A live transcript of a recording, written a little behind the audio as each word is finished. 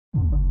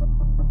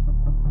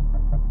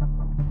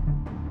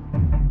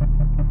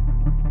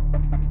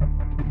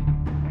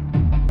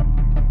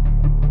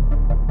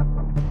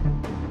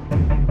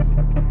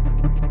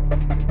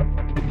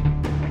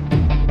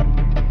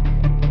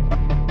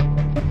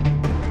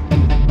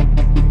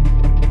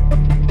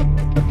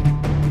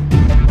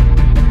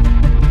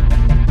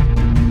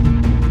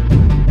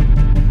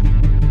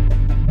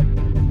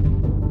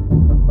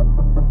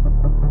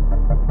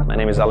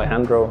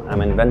Alejandro.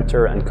 I'm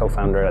inventor and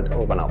co-founder at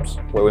Alps,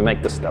 where we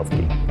make the Stealth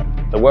Key,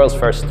 the world's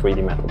first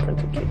 3D metal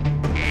printed key.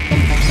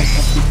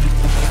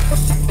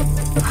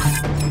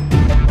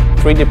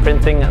 3D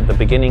printing at the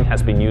beginning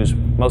has been used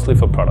mostly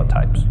for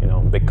prototypes,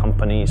 big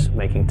companies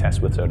making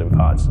tests with certain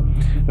parts.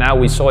 Now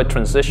we saw it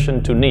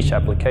transition to niche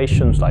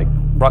applications like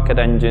rocket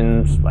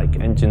engines, like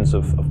engines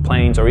of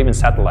planes, or even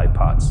satellite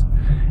parts.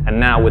 And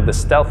now with the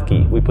Stealth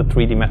Key, we put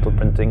 3D metal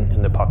printing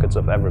in the pockets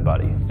of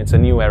everybody. It's a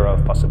new era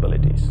of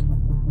possibilities.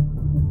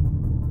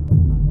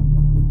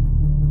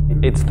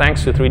 It's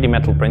thanks to 3D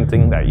metal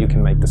printing that you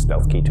can make the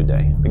Stealth Key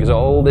today. Because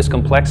all this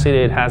complexity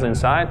it has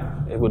inside,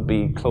 it would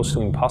be close to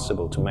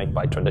impossible to make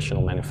by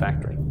traditional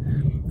manufacturing.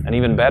 And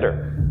even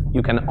better,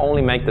 you can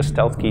only make the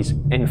Stealth Keys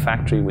in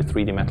factory with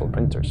 3D metal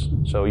printers.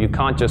 So you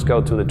can't just go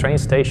to the train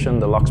station,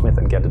 the locksmith,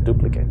 and get a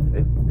duplicate.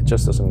 It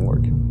just doesn't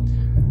work.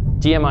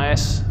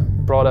 GMIS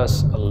brought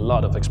us a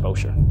lot of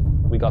exposure.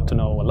 We got to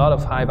know a lot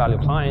of high-value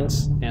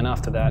clients, and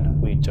after that,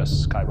 we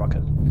just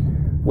skyrocketed.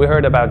 We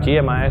heard about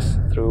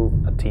GMIS through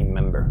a team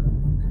member.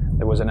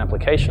 There was an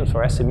application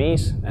for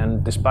SMEs,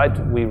 and despite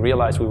we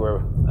realized we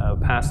were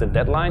past the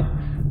deadline,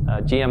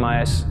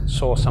 GMIS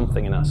saw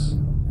something in us.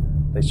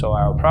 They saw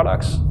our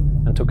products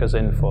and took us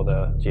in for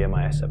the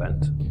GMIS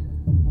event.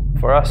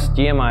 For us,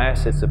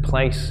 GMIS is a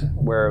place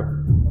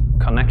where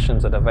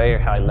connections at a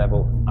very high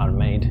level are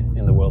made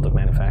in the world of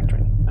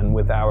manufacturing. And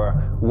with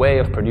our way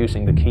of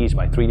producing the keys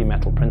by 3D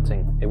metal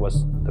printing, it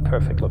was the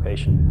perfect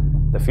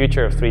location. The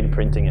future of 3D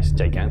printing is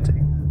gigantic,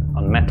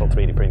 on metal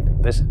 3D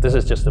printing. This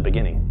is just the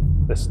beginning.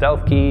 The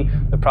Stealth Key,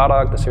 the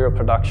product, the serial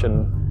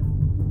production,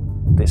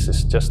 this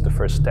is just the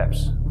first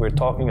steps. We're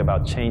talking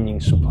about changing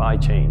supply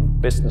chain,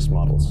 business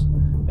models.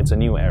 It's a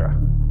new era.